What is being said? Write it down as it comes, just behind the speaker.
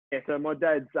Yeah, so my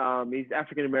dad's he's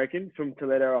African American from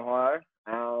Toledo, Ohio.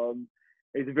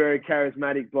 He's a very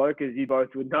charismatic bloke, as you both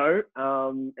would know.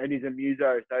 And he's a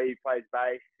muso, so he plays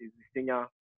bass. He's a singer.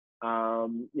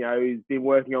 He's been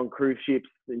working on cruise ships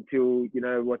until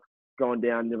what's gone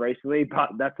down recently, but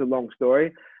that's a long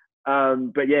story.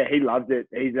 But yeah, he loves it.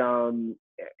 He's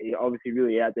obviously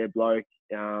really out there bloke.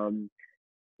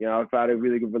 I've had a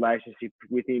really good relationship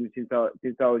with him since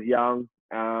I was young.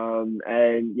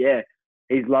 And yeah,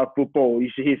 he's loved football. You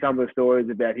should hear some of the stories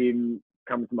about him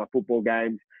coming to my football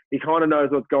games. He kind of knows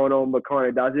what's going on, but kind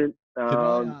of doesn't.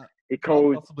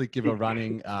 Can I possibly give a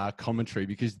running commentary,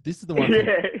 because this is the one thing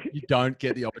you don't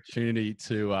get the opportunity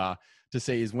to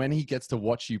see, is when he gets to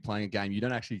watch you playing a game, you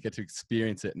don't actually get to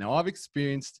experience it. Now, I've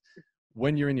experienced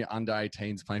when you're in your under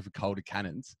 18s playing for Calder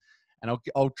Cannons, and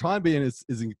I'll try and be as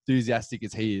enthusiastic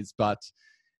as he is, but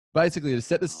basically to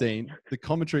set the scene, the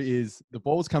commentary is the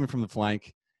ball's coming from the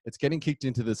flank, it's getting kicked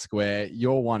into the square,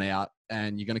 you're one out,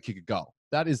 and you're going to kick a goal.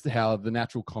 That is how the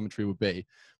natural commentary would be.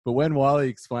 But when Wylie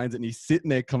explains it and he's sitting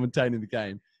there commentating the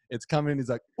game, it's coming in, he's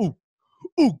like, ooh,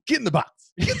 get in the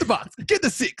box, get the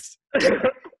six.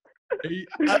 He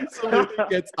absolutely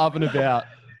gets up and about.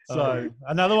 So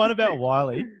another one about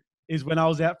Wylie is when I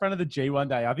was out front of the G one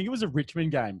day, I think it was a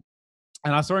Richmond game,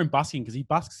 and I saw him busking, because he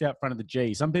busks out front of the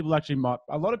G. Some people actually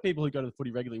a lot of people who go to the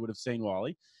footy regularly would have seen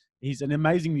Wylie. He's an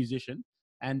amazing musician.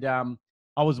 And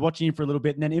I was watching him for a little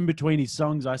bit, and then in between his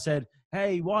songs, I said,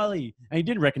 "Hey, Wylie." And he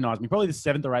didn't recognize me. Probably the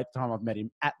 7th or 8th time I've met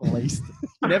him, at least.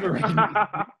 Never recognized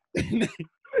me.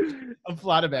 I'm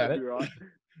flat about it. Right.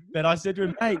 But I said to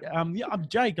him, "Hey, yeah, I'm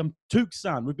Jake. I'm Touk's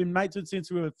son. We've been mates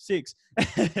since we were 6."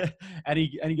 and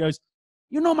he goes,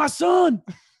 "You know my son.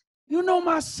 You know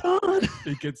my son."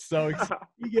 He gets so excited.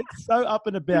 He gets so up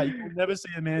and about. You will never see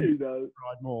a man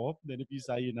ride more than if you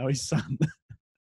say you know his son.